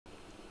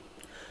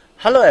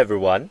Hello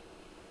everyone.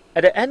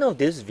 At the end of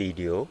this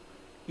video,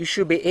 you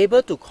should be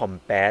able to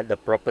compare the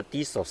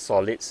properties of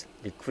solids,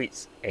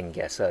 liquids, and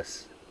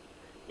gases.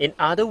 In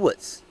other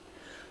words,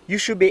 you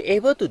should be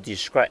able to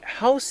describe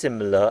how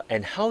similar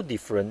and how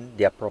different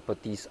their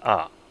properties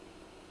are.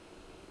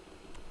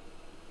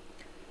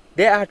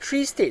 There are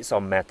three states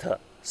of matter: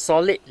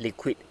 solid,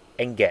 liquid,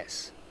 and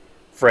gas.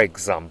 For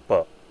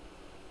example,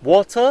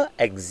 water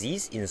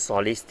exists in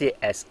solid state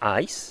as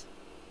ice,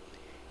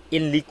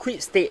 in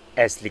liquid state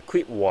as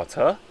liquid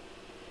water,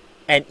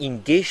 and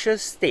in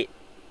gaseous state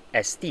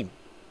as steam.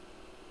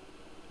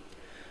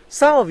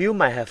 Some of you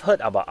might have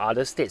heard about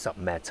other states of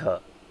matter,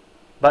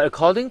 but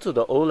according to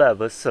the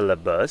O-level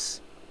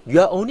syllabus,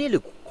 you are only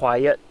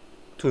required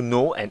to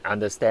know and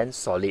understand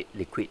solid,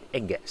 liquid,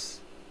 and gas.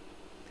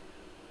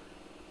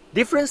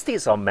 Different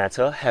states of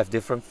matter have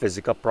different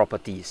physical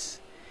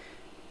properties,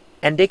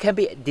 and they can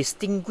be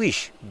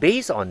distinguished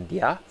based on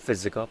their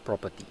physical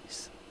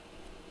properties.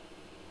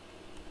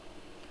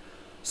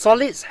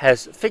 Solids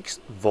has fixed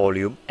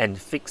volume and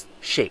fixed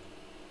shape.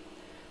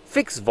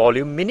 Fixed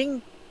volume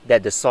meaning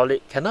that the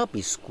solid cannot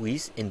be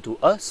squeezed into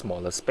a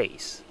smaller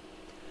space.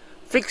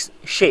 Fixed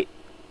shape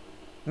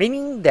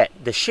meaning that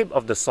the shape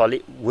of the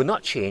solid will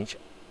not change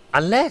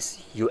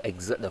unless you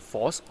exert the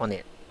force on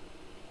it.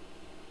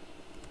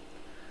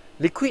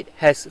 Liquid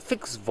has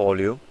fixed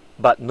volume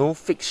but no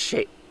fixed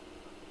shape.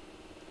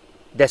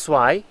 That's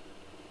why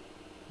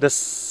the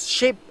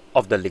shape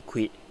of the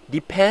liquid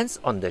depends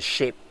on the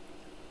shape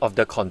of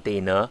the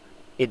container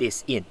it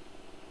is in.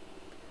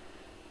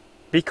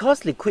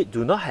 Because liquid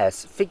do not have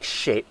fixed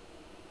shape,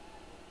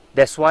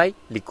 that's why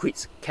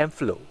liquids can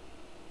flow.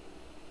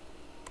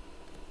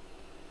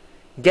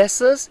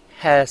 Gases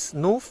has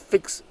no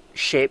fixed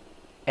shape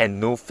and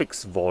no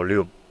fixed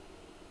volume.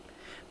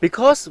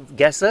 Because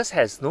gases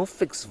has no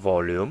fixed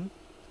volume,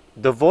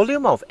 the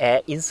volume of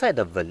air inside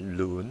the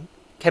balloon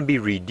can be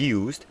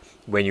reduced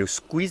when you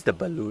squeeze the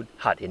balloon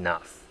hard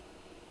enough.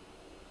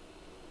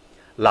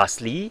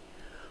 Lastly,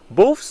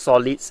 both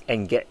solids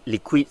and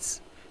liquids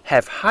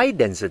have high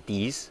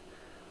densities,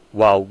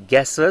 while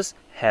gases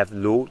have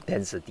low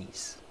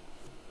densities.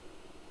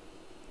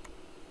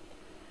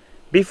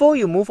 Before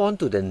you move on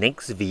to the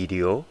next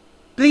video,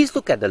 please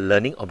look at the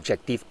learning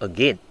objective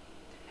again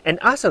and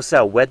ask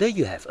yourself whether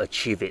you have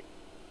achieved it.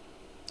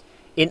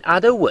 In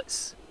other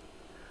words,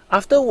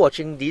 after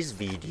watching this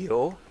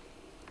video,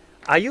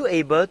 are you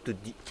able to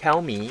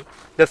tell me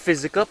the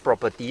physical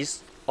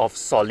properties of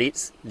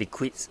solids,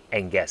 liquids,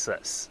 and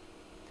gases?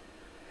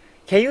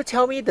 Can you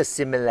tell me the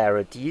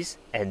similarities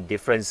and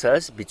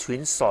differences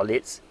between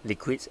solids,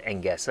 liquids,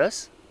 and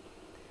gases?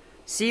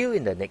 See you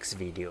in the next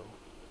video.